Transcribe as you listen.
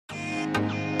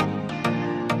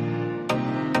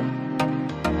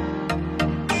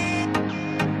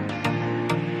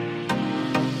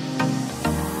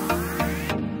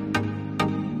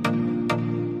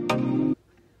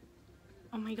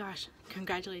gosh,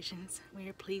 congratulations. We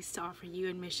are pleased to offer you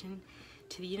admission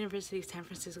to the University of San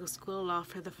Francisco School of Law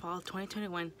for the fall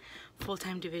 2021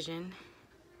 full-time division.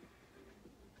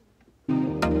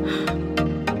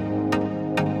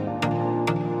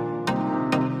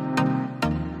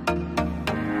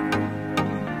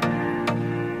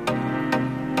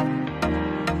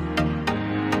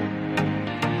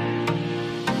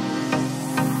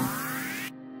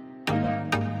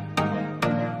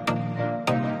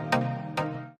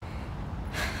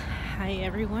 Hi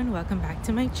everyone, welcome back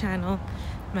to my channel.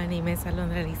 My name is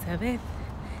Alondra Elizabeth.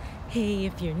 Hey,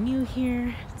 if you're new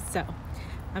here, so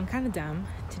I'm kind of dumb.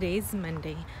 Today's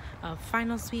Monday of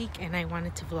finals week and I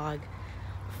wanted to vlog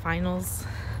finals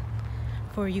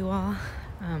for you all.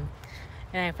 And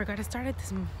I forgot to start it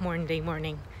this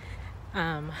morning.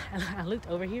 I looked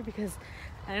over here because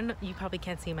I don't know, you probably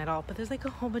can't see them at all, but there's like a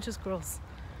whole bunch of squirrels.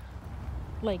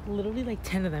 Like literally like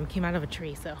 10 of them came out of a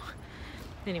tree, so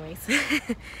anyways.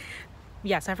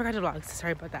 Yeah, so I forgot to vlog, so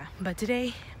sorry about that. But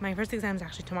today, my first exam is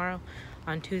actually tomorrow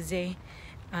on Tuesday.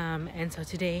 And so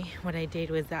today, what I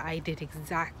did was that I did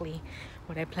exactly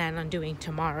what I planned on doing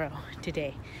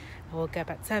today. I woke up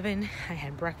at 7, I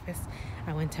had breakfast,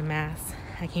 I went to mass,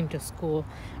 I came to school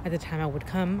at the time I would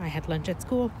come, I had lunch at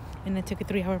school, and I took a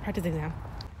 3-hour practice exam.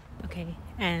 Okay,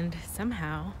 and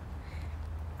somehow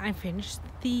I finished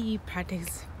the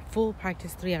full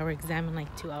practice 3-hour exam in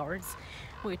like 2 hours,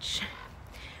 which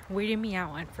weirded me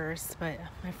out at first, but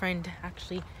my friend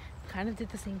actually kind of did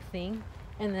the same thing,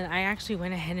 and then I actually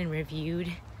went ahead and reviewed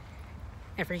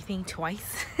everything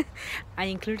twice. I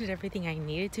included everything I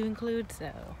needed to include,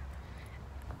 so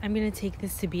I'm gonna take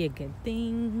this to be a good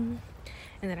thing,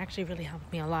 and that actually really helped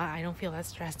me a lot. I don't feel as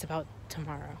stressed about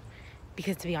tomorrow,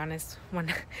 because to be honest,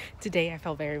 today I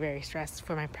felt very, very stressed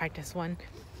for my practice one.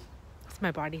 So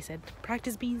my body said,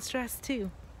 practice being stressed too,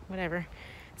 whatever.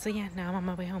 So yeah, now I'm on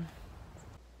my way home.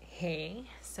 Hey,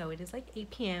 so it is like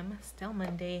 8 p.m. still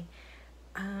Monday.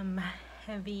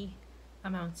 Heavy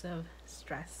amounts of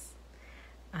stress.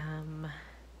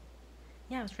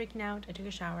 Yeah, I was freaking out. I took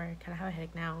a shower, kind of have a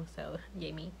headache now, so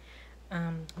yay me.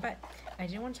 But I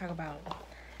didn't want to talk about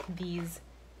these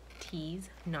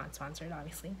teas, not sponsored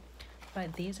obviously,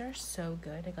 but these are so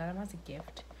good. I got them as a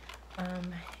gift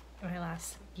my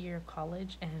last year of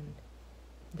college, and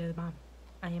they're the bomb.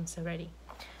 I am so ready.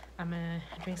 I'm gonna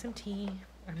drink some tea.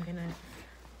 I'm gonna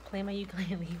play my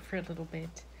ukulele for a little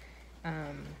bit,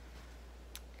 and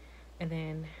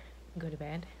then go to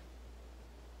bed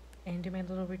and do my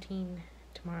little routine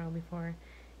tomorrow before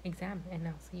exam, and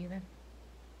I'll see you then.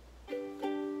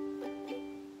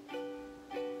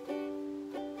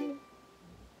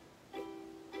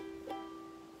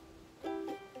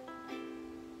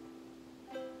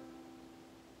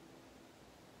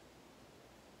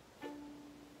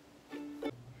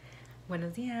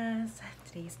 Buenos dias.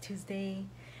 Today's Tuesday,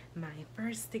 my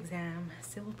first exam,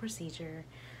 civil procedure.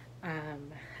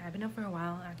 I've been up for a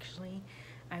while actually.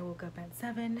 I woke up at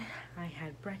 7, I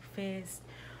had breakfast,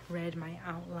 read my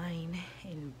outline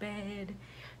in bed,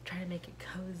 tried to make it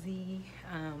cozy,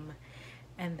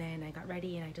 and then I got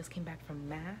ready and I just came back from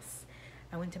mass.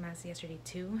 I went to mass yesterday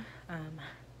too.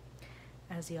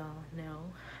 As y'all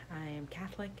know, I am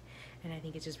Catholic, and I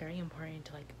think it's just very important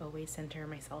to like always center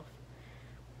myself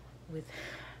with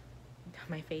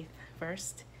my faith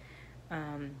first,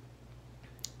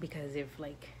 because if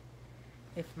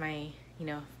my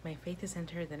faith is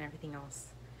centered, then everything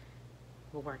else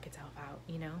will work itself out,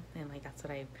 and like that's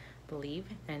what I believe.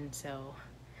 And so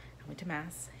I went to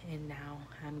mass, and now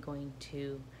I'm going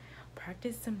to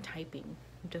practice some typing,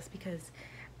 just because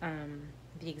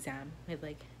the exam is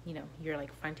like, you're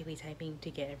like frantically typing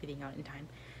to get everything out in time,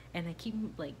 and I keep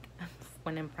like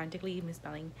when I'm frantically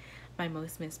misspelling, my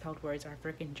most misspelled words are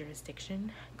freaking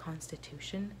jurisdiction,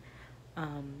 constitution,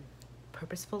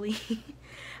 purposefully.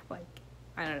 Like,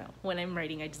 I don't know, when I'm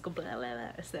writing I just go blah blah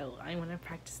blah. So I want to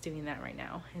practice doing that right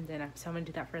now, and then so I'm gonna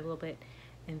do that for a little bit,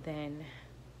 and then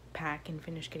pack and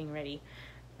finish getting ready,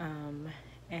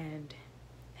 and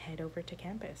head over to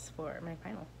campus for my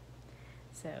final.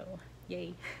 So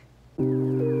yay.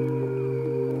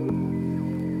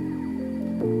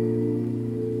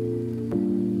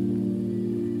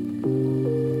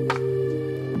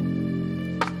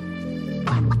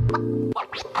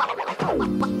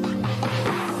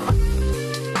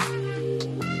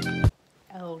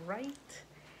 Alright,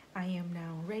 I am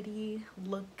now ready.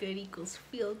 Look good equals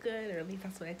feel good, or at least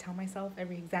that's what I tell myself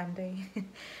every exam day.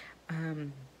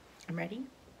 I'm ready.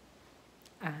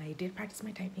 I did practice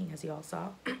my typing, as you all saw.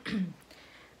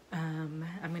 I'm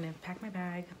gonna pack my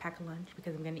bag, pack a lunch,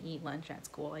 because I'm gonna eat lunch at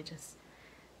school. I just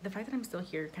the fact that I'm still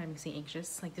here kind of makes me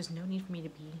anxious. Like, there's no need for me to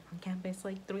be on campus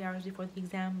like 3 hours before the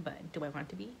exam, but do I want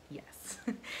to be? Yes.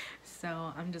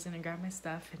 So I'm just gonna grab my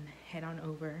stuff and head on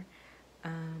over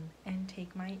and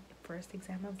take my first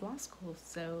exam of law school.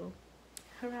 So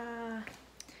hurrah.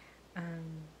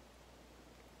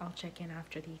 I'll check in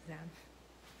after the exam.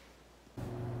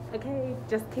 Okay,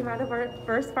 just came out of our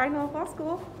first final of law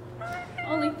school.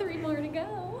 Only 3 more to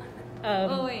go.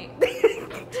 Oh wait,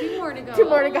 2 more to go. 2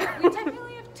 more to go. We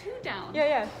technically have 2 down.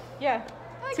 Yeah.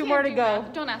 I 2 more to can't do go.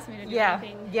 math. Don't ask me to do Yeah,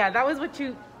 anything. yeah, that was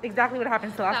exactly what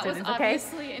happens to law That was students, okay?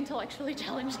 obviously intellectually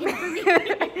challenging for me.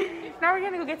 Now we're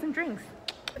gonna go get some drinks.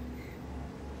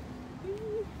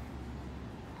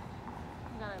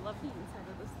 God, I love the inside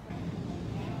of this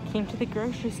thing. Came to the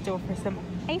grocery store for some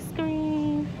ice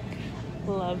cream.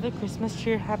 Love the Christmas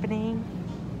cheer happening.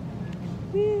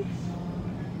 Woo.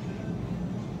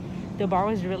 The bar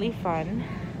was really fun.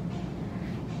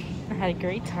 I had a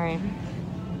great time.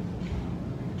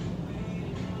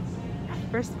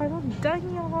 First final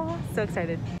done, y'all. So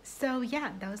excited. So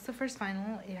yeah, that was the first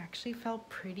final. It actually felt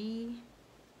pretty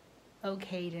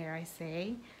okay, dare I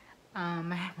say.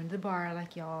 I went to the bar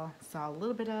like y'all saw a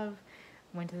little bit of.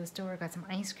 Went to the store, got some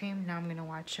ice cream. Now I'm gonna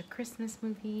watch a Christmas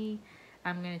movie.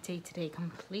 I'm gonna take today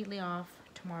completely off.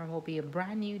 Tomorrow will be a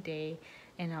brand new day,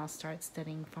 and I'll start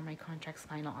studying for my contracts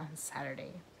final on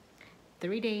Saturday.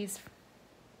 3 days,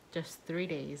 just 3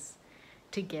 days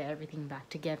to get everything back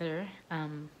together.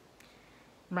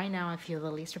 Right now I feel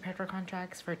the least prepared for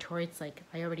contracts. For torts, like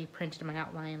I already printed my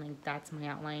outline, like that's my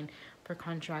outline. For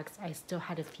contracts, I still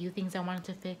had a few things I wanted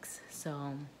to fix,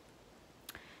 so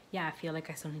yeah, I feel like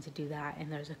I still need to do that,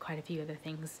 and there's quite a few other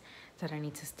things that I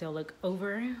need to still look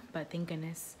over, but thank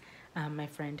goodness my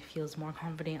friend feels more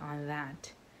confident on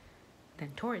that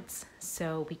than torts,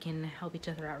 so we can help each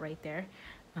other out right there.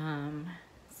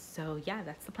 So yeah,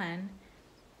 that's the plan.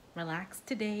 Relax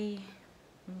today,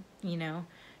 you know,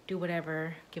 do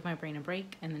whatever, give my brain a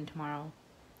break, and then tomorrow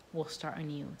we'll start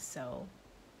anew. So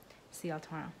see y'all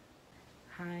tomorrow.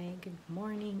 Hi, good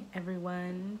morning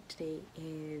everyone. Today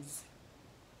is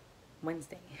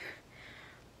Wednesday,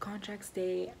 contracts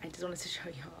day. I just wanted to show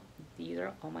y'all, these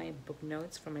are all my book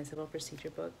notes for my civil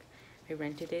procedure book. I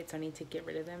rented it, so I need to get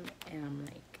rid of them, and I'm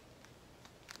like,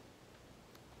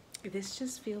 this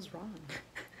just feels wrong.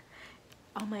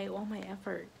 all my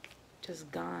effort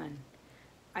just gone.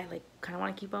 I like kind of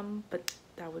want to keep them, but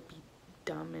that would be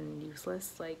dumb and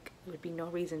useless. Like, there would be no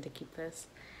reason to keep this.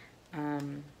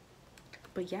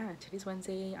 But yeah, today's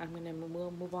Wednesday. I'm gonna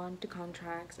move on to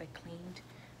contracts. I cleaned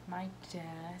my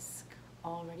desk,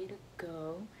 all ready to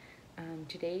go.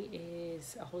 Today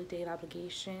is a holy day of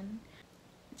obligation.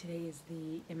 Today is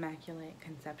the Immaculate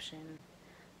Conception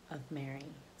of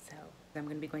Mary. So I'm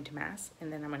gonna be going to mass,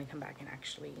 and then I'm gonna come back and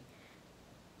actually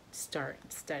start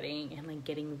studying and like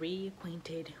getting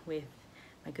reacquainted with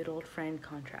my good old friend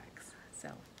contracts. So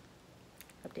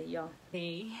update y'all.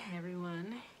 Hey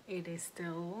everyone, it is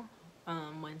still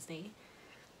Wednesday.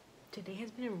 Today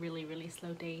has been a really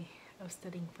slow day of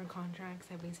studying for contracts.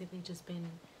 I've basically just been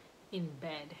in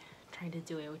bed trying to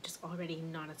do it, which is already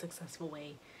not a successful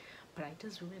way, but I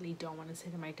just really don't want to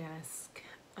sit at my desk.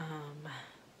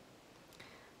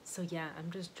 So yeah, I'm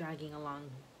just dragging along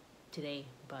today,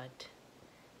 but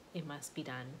it must be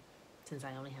done since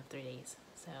I only have 3 days.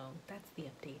 So that's the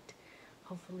update.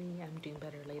 Hopefully I'm doing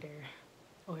better later,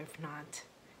 or if not,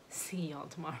 see y'all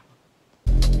tomorrow.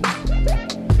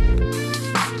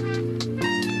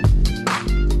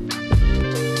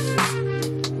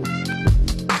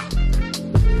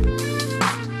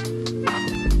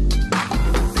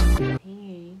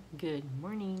 Hey, good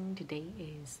morning. Today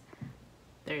is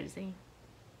Thursday.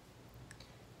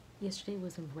 Yesterday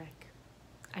was a wreck.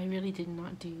 I really did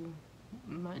not do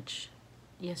much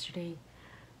yesterday,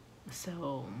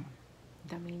 so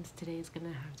that means today is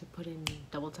gonna have to put in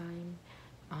double time.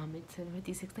 It's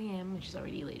 7:56 a.m., which is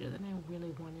already later than I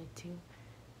really wanted to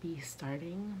be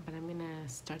starting, but I'm gonna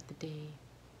start the day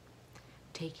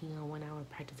taking a 1-hour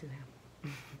practice exam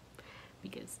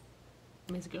because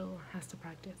Miss Girl has to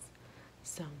practice.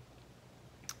 So I'm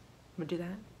gonna do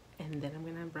that, and then I'm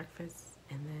gonna have breakfast,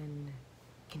 and then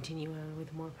continue on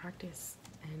with more practice,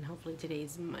 and hopefully today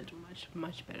is much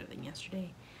better than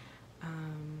yesterday,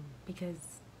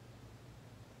 because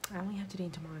I only have today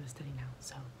and tomorrow to study now,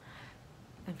 so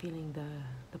I'm feeling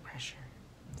the pressure.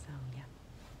 So yeah,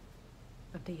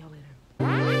 update y'all later.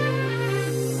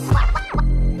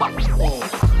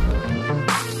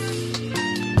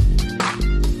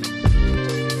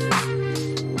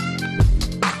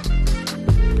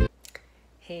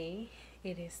 Hey,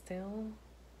 it is still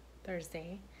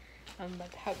Thursday. I'm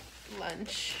about to have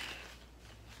lunch.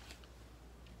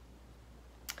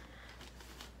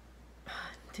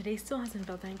 today still hasn't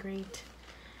felt that great,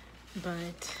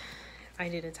 but I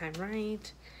did a time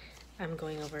right. I'm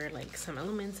going over like some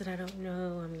elements that I don't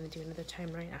know. I'm gonna do another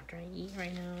time right after I eat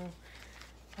right now.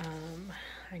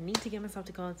 I need to get myself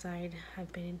to go outside.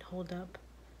 I've been holed up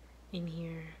in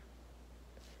here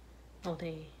all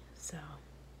day, so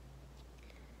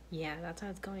yeah, that's how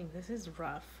it's going. This is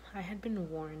rough. I had been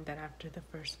warned that after the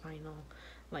first final,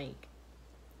 like,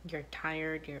 you're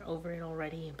tired, you're over it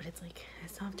already, but it's like I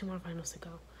still have 2 more finals to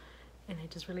go, and I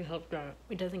just really hope that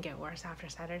it doesn't get worse after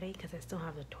Saturday, because I still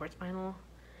have the torts final.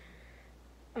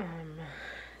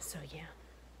 So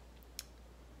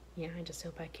yeah, I just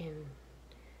hope I can,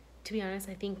 to be honest,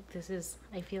 I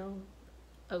feel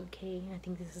okay. I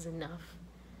think this is enough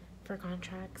for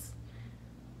contracts,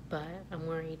 but I'm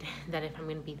worried that if I'm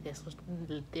going to be this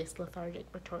lethargic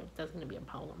for torts, that's going to be a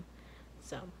problem.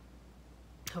 So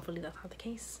hopefully that's not the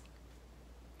case.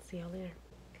 See y'all later.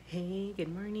 Hey,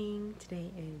 good morning.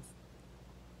 Today is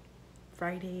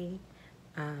Friday.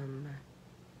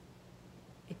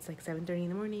 It's like 7:30 in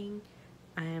the morning.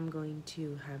 I am going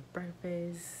to have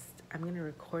breakfast. I'm going to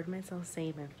record myself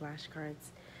saying my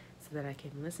flashcards so that I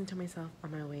can listen to myself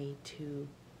on my way to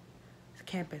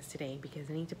campus today, because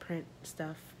I need to print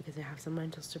stuff because I have some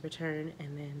rentals to return,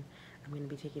 and then I'm going to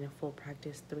be taking a full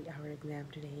practice 3-hour exam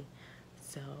today.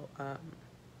 So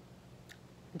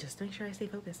just make sure I stay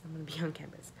focused. I'm going to be on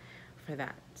campus for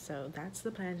that. So that's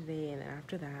the plan today, and then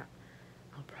after that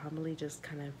I'll probably just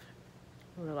kind of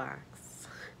relax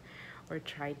or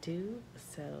try to.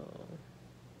 So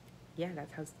yeah,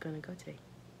 that's how it's gonna go today.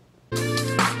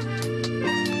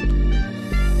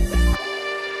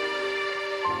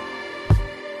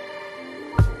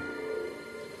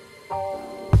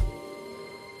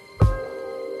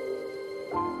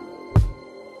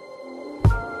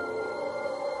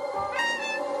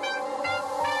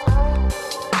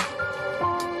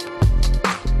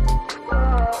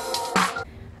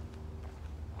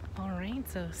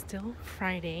 So still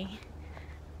Friday.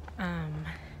 The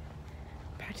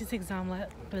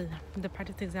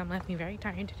practice exam left me very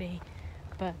tired today,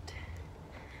 but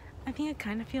I think I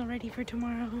kind of feel ready for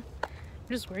tomorrow. I'm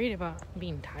just worried about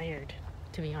being tired,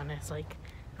 to be honest. Like,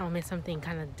 I'll miss something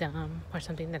kind of dumb or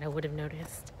something that I would have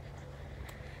noticed.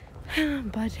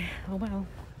 But oh well,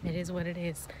 it is what it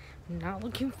is. I'm not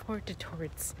looking forward to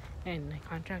torts and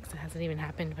contracts. That hasn't even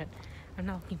happened, but I'm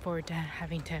not looking forward to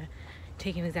having to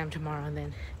take an exam tomorrow and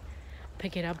then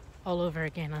pick it up all over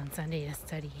again on Sunday to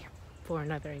study for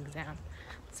another exam.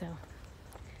 So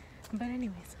but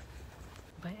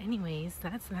anyways,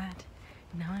 that's that.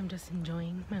 Now I'm just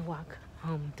enjoying my walk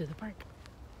home to the park.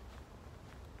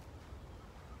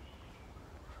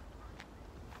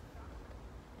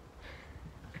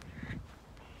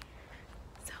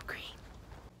 So green.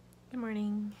 Good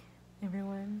morning,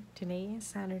 everyone. Today is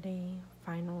Saturday,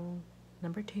 final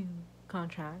number 2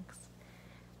 contracts.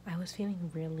 I was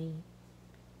feeling really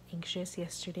anxious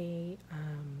yesterday.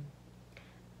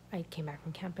 I came back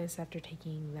from campus after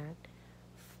taking that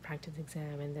practice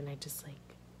exam, and then I just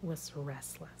was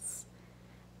restless.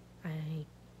 I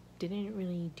didn't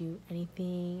really do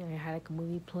anything. I had a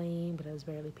movie playing, but I was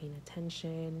barely paying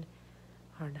attention.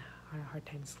 Had a hard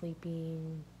time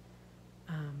sleeping.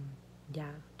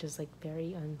 Yeah, just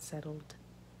very unsettled.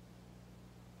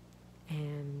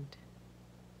 And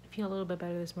I feel a little bit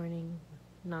better this morning.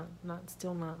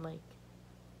 Still not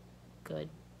good,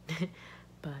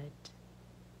 but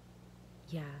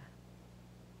yeah,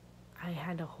 I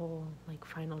had a whole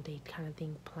final date kind of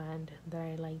thing planned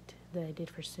that I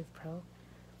did for Civ Pro,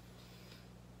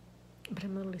 but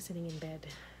I'm literally sitting in bed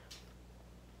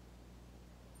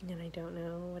and I don't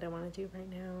know what I want to do right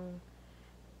now.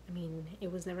 I mean,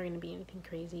 it was never going to be anything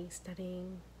crazy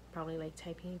studying, probably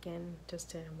typing again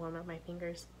just to warm up my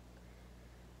fingers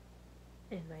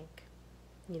and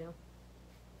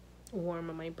warm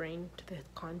up my brain to the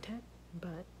content,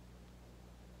 but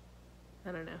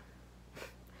I don't know.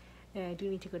 And I do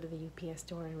need to go to the UPS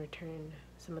store and return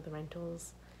some of the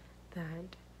rentals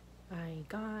that I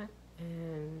got,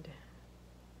 and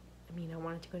I mean, I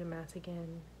wanted to go to mass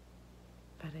again,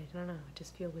 but I don't know, I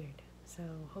just feel weird. So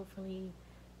hopefully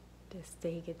this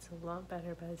day gets a lot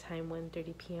better by the time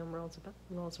 1:30 p.m. rolls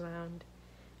around,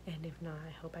 and if not,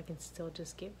 I hope I can still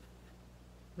just give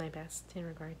my best in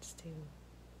regards to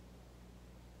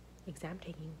exam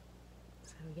taking.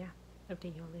 So yeah,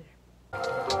 update you all later.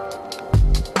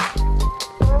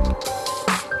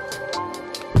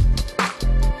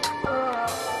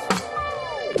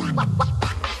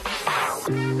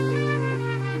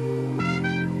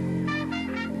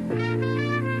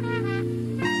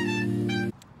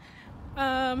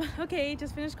 Okay,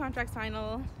 just finished contracts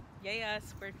final. Yay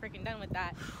us, we're freaking done with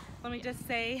that. Let me just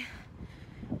say,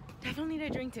 definitely need a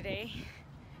drink today.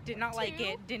 Did not like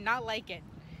it.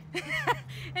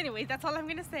 Anyway, that's all I'm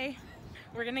gonna say.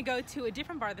 We're gonna go to a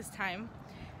different bar this time.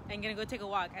 I'm gonna go take a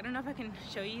walk. I don't know if I can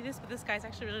show you this, but this guy's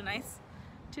actually really nice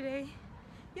today.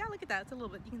 Yeah, look at that. It's a little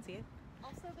bit, you can see it.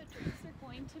 Also, the drinks are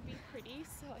going to be pretty,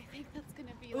 so I think that's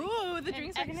gonna be like, ooh, the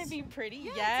drinks are gonna be pretty.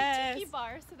 Yeah, yes. It's a tiki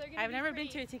bar, so they're gonna I've be never pretty.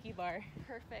 been to a tiki bar.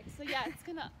 Perfect. So yeah, it's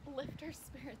gonna lift our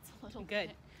spirits a little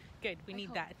bit. Good. We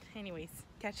need that. Anyways,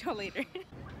 catch y'all later.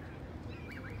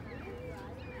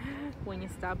 When you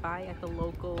stop by at the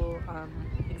local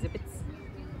exhibits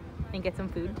and get some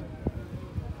food.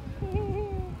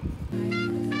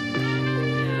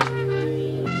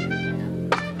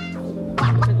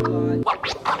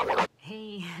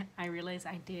 Hey, I realized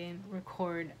I didn't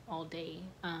record all day.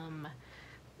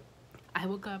 I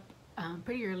woke up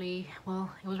pretty early.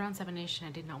 Well, it was around 7ish and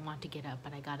I did not want to get up,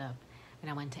 but I got up and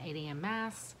I went to 8 a.m.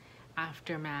 mass.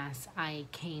 After mass, I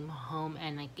came home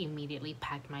and like immediately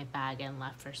packed my bag and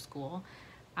left for school.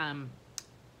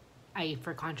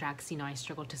 For contracts, you know, I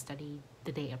struggled to study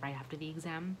the day right after the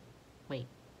exam.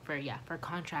 For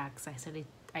contracts,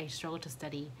 I struggled to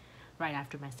study right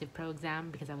after my Civ Pro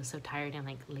exam because I was so tired and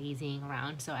like lazying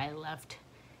around. So I left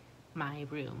my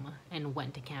room and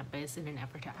went to campus in an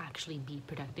effort to actually be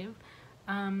productive.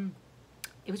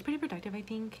 It was pretty productive, I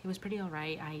think. It was pretty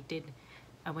alright.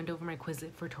 I went over my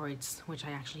Quizlet for torts, which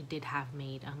I actually did have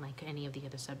made, unlike any of the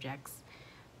other subjects.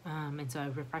 And so I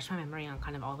refreshed my memory on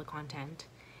kind of all the content.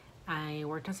 I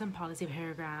worked on some policy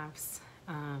paragraphs,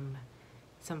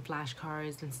 some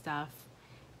flashcards and stuff.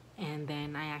 And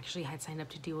then I actually had signed up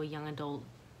to do a young adult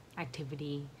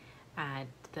activity at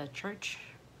the church,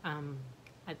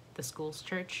 at the school's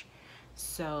church.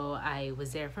 So I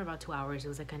was there for about 2 hours. It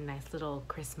was like a nice little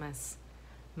Christmas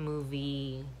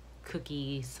movie,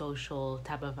 cookie, social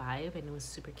type of vibe, and it was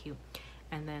super cute.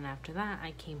 And then after that,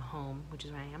 I came home, which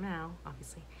is where I am now,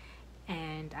 obviously.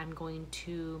 And I'm going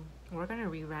to work on a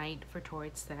rewrite for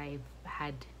torts that I've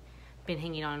had been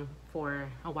hanging on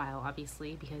for a while,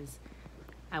 obviously, because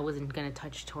I wasn't going to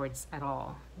touch torts at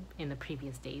all in the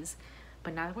previous days.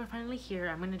 But now that we're finally here,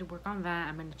 I'm going to work on that.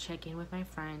 I'm going to check in with my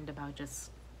friend about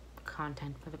just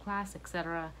content for the class,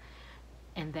 etc.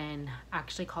 And then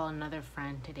actually call another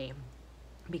friend today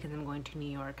because I'm going to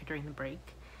New York during the break.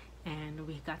 And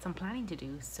we've got some planning to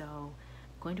do. So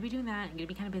I'm going to be doing that. I'm going to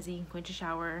be kind of busy. I'm going to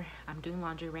shower. I'm doing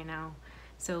laundry right now.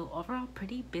 So overall,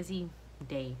 pretty busy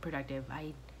day, productive.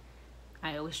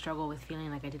 I always struggle with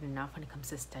feeling like I did enough when it comes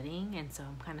to studying, and so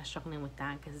I'm kind of struggling with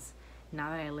that because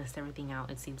now that I list everything out,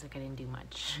 it seems like I didn't do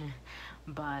much.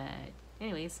 But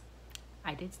anyways,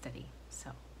 I did study,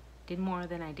 so did more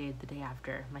than I did the day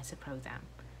after my Civ Pro exam.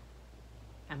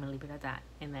 I'm gonna leave it at that,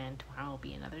 and then tomorrow will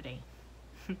be another day.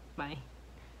 Bye.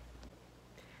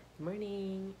 Good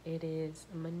morning. It is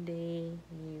Monday,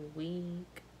 new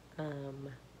week.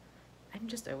 I'm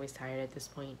just always tired at this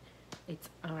point. It's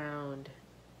around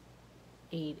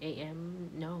 8 a.m.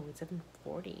 No, it's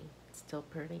 7:40. It's still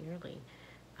pretty early.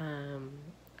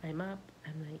 I'm up.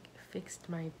 I'm like fixed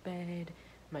my bed.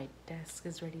 My desk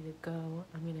is ready to go.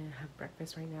 I'm gonna have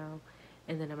breakfast right now,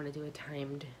 and then I'm gonna do a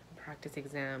timed practice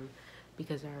exam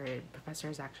because our professor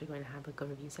is actually going to have like a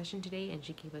review session today, and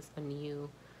she gave us a new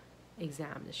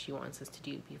exam that she wants us to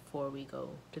do before we go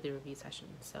to the review session.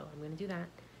 So I'm gonna do that.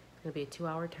 It'll be a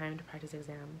 2-hour timed practice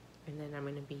exam, and then I'm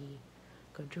gonna be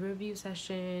going to a review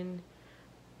session.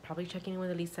 Probably checking in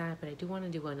with Elisa, but I do want to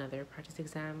do another practice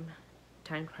exam,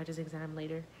 timed practice exam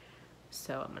later.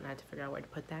 So I'm gonna have to figure out where to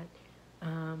put that.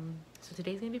 So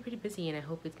today's gonna be pretty busy, and I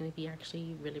hope it's gonna be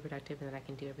actually really productive and that I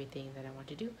can do everything that I want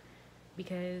to do,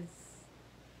 because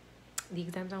the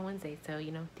exam's on Wednesday. So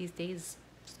you know, these days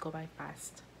just go by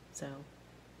fast. So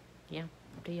yeah,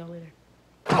 update y'all later.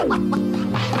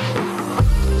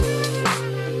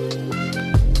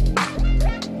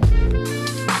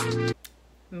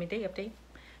 Midday update.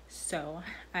 So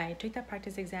I took that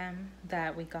practice exam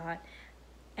that we got,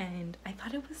 and I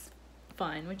thought it was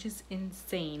fun, which is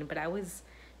insane, but I was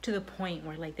to the point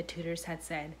where like the tutors had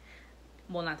said,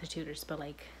 well, not the tutors, but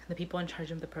like the people in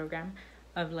charge of the program,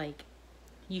 of like,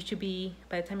 you should be,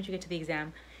 by the time you get to the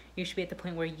exam, you should be at the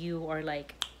point where you are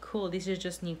like, cool, these are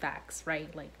just new facts,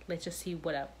 right? Like, let's just see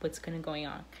what's going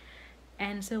on.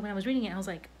 And so when I was reading it, I was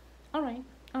like, all right,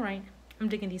 I'm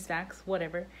digging these facts,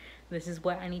 whatever. This is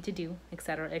what I need to do,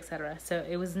 etc., etc. So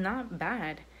it was not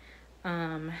bad.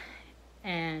 And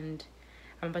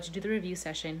I'm about to do the review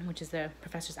session, which is the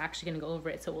professor's actually going to go over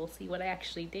it. So we'll see what I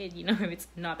actually did, you know, if it's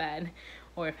not bad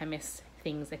or if I missed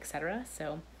things, etc.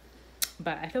 So,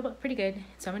 but I feel pretty good.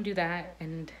 So I'm going to do that.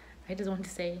 And I just wanted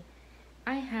to say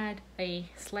I had a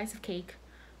slice of cake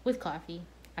with coffee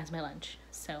as my lunch.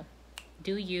 So,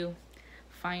 do you.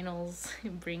 Finals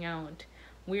bring out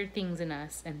weird things in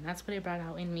us, and that's what it brought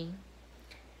out in me.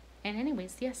 And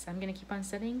anyways, yes, I'm gonna keep on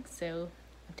studying, so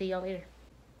update y'all later.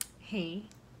 Hey,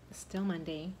 still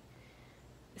Monday.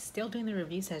 Still doing the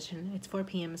review session. It's 4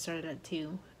 p.m. It started at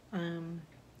 2.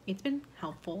 It's been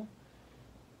helpful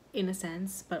in a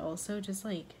sense, but also just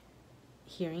like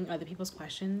hearing other people's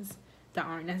questions that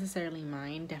aren't necessarily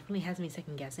mine definitely has me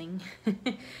second guessing.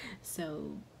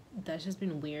 So that's just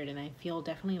been weird, and I feel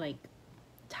definitely like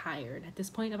tired at this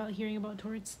point about hearing about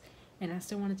torts. And I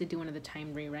still wanted to do one of the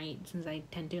timed rewrite, since I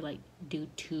tend to like do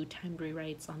 2 timed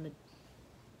rewrites on the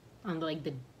like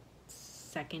the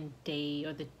second day,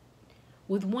 or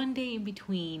with 1 day in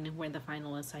between where the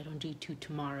final is, so I don't do 2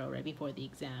 tomorrow right before the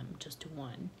exam, just do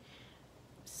 1.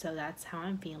 So that's how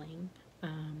I'm feeling.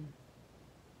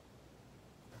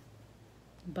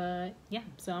 But yeah,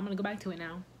 so I'm gonna go back to it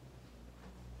now.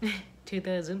 To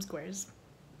the Zoom squares.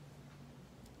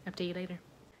 Update you later.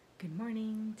 Good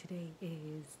morning. Today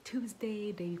is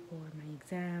Tuesday, day before my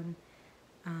exam.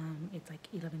 It's like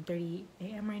 11:30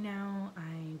 a.m. right now.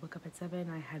 I woke up at 7.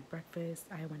 I had breakfast.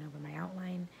 I went over my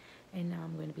outline, and now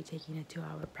I'm going to be taking a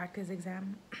 2-hour practice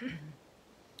exam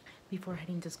before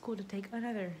heading to school to take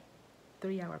another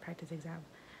 3-hour practice exam.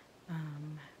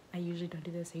 I usually don't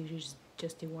do this. I usually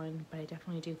just do 1, but I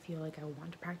definitely do feel like I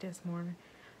want to practice more.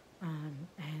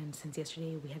 And since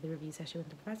yesterday we had the review session with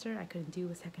the professor, I couldn't do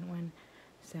a second one,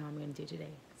 so I'm going to do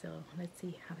today. So let's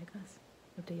see how that goes.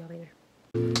 Update y'all later.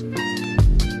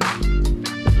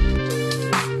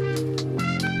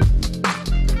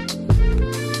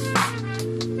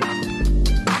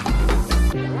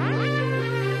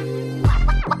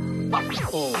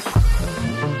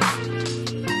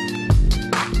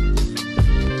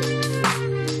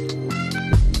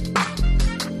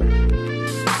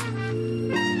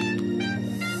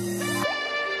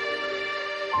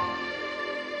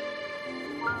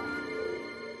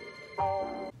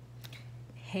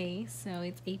 Hey, so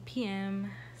it's 8 p.m.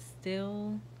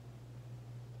 still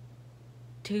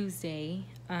Tuesday.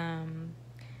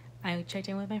 I checked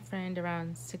in with my friend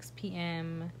around 6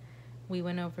 p.m. We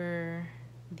went over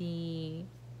the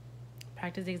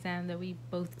practice exam that we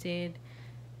both did.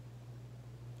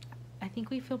 I think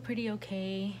we feel pretty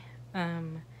okay.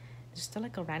 There's still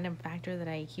like a random factor that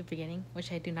I keep forgetting,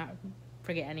 which I do not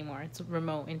forget anymore. It's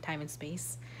remote in time and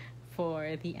space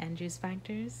for the Andrews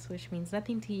factors, which means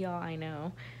nothing to y'all, I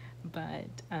know, but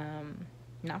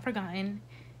not forgotten.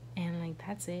 And like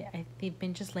that's it. They've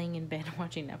been just laying in bed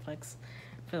watching Netflix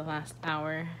for the last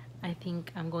hour. I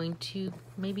think I'm going to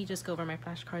maybe just go over my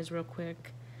flashcards real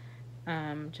quick,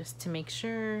 just to make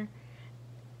sure.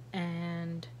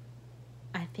 And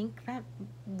I think that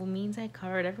means I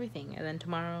covered everything. And then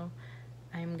tomorrow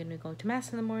I'm gonna go to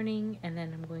mass in the morning, and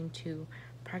then I'm going to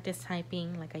practice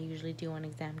typing like I usually do on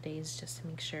exam days, just to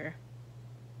make sure,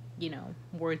 you know,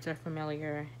 words are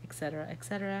familiar, etc.,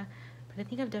 etc. But I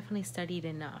think I've definitely studied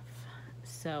enough,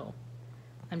 so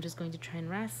I'm just going to try and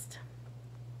rest,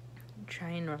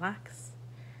 try and relax.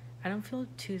 I don't feel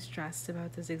too stressed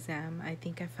about this exam. I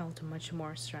think I felt much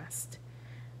more stressed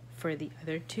for the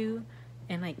other 2,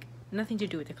 and like nothing to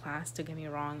do with the class, don't get me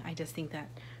wrong. I just think that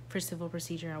for civil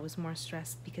procedure I was more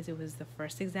stressed because it was the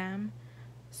first exam.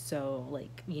 So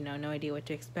like, you know, no idea what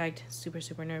to expect,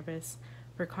 super nervous.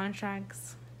 For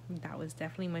contracts, that was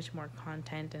definitely much more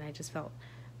content, and I just felt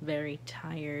very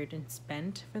tired and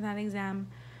spent for that exam.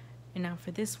 And now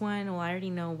for this one, well, I already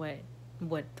know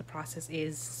what the process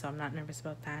is, so I'm not nervous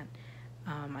about that.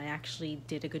 I actually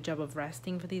did a good job of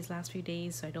resting for these last few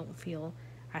days, so I don't feel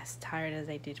as tired as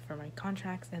I did for my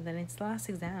contracts. And then it's the last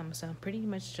exam, so I'm pretty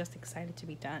much just excited to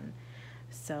be done.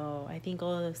 So I think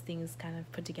all of those things kind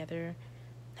of put together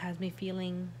has me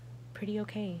feeling pretty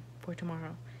okay for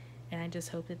tomorrow. And I just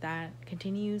hope that that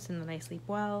continues, and that I sleep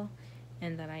well,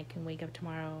 and that I can wake up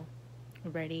tomorrow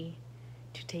ready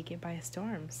to take it by a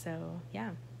storm. So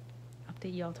yeah,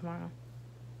 update y'all tomorrow.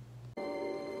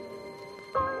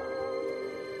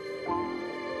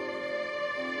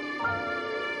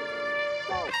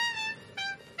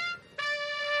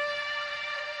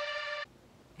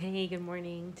 Hey, good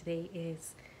morning. Today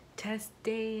is test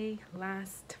day,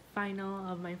 last final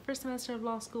of my first semester of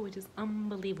law school, which is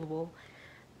unbelievable.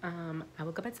 I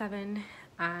woke up at 7.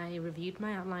 I reviewed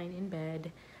my outline in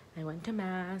bed. I went to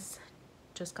mass,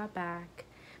 just got back.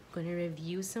 I'm going to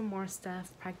review some more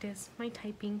stuff, practice my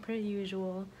typing per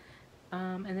usual,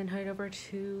 and then head over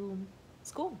to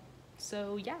school.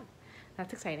 So yeah,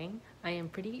 that's exciting. I am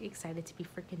pretty excited to be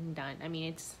freaking done. I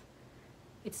mean, it's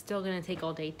still gonna take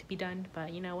all day to be done,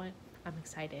 but you know what? I'm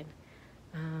excited.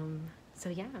 So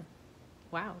yeah,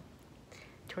 wow.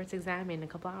 Towards exam in a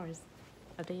couple hours.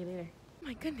 I'll tell you later.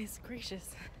 My goodness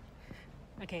gracious.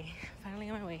 Okay, finally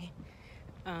on my way.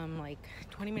 Like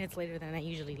 20 minutes later than I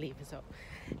usually leave, so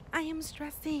I am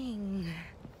stressing.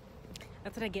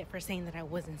 That's what I get for saying that I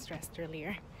wasn't stressed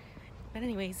earlier. But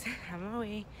anyways, I'm on my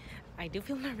way. I do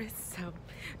feel nervous, so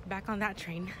back on that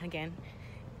train again.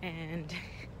 And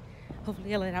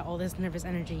hopefully I'll let out all this nervous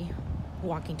energy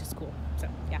walking to school. So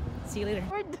yeah, see you later.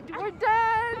 We're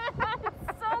done!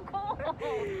 It's so cold.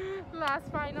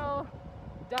 Last final,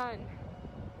 done.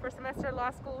 First semester of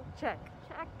law school, check.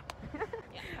 Check.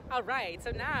 Yeah. All right,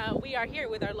 so now we are here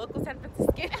with our local San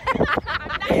Franciscan.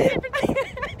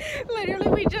 Literally,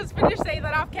 we just finished saying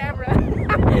that off camera.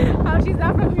 How she's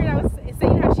not from here. I was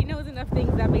saying how she knows enough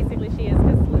things that basically she is.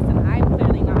 Because listen, I'm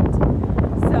clearly not.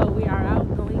 So we are out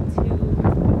going to.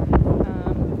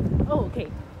 Oh,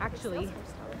 okay. Actually,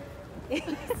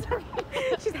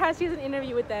 she has an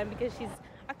interview with them because she's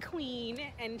a queen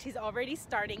and she's already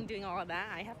starting doing all of that.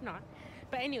 I have not.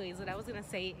 But anyways, what I was gonna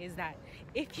say is that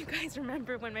if you guys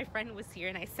remember when my friend was here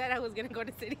and I said I was gonna go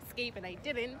to Cityscape and I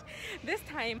didn't, this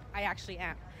time I actually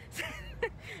am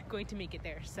going to make it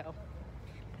there. So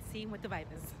let's see what the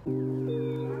vibe is.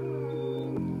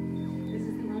 This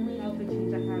is the only outfit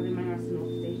change I have in my arsenal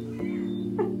today.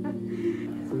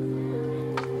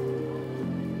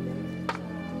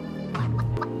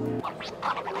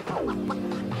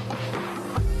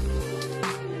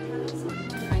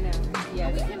 I know,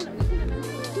 yes.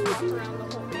 Around the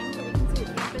whole thing so we can see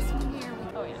the campus from here.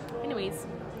 Oh yeah. Anyways,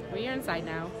 we're inside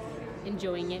now,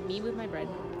 enjoying it. Me with my bread.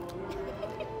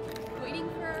 Waiting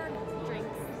for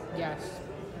drinks. Yes.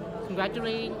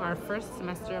 Congratulating our first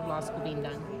semester of law school being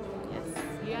done. Yes.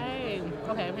 Yay.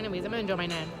 Okay. Anyways, I'm gonna enjoy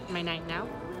my night now.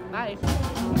 Bye.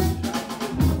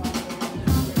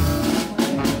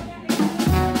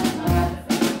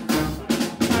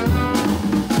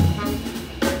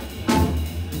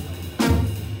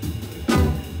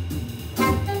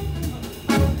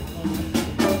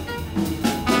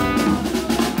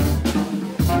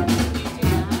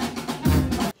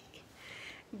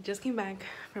 Just came back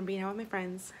from being out with my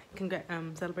friends,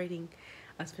 celebrating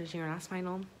us finishing our last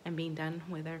final and being done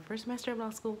with our first semester of law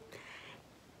school.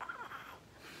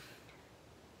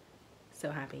 So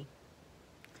happy.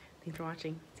 Thanks for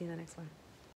watching. See you in the next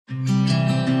one.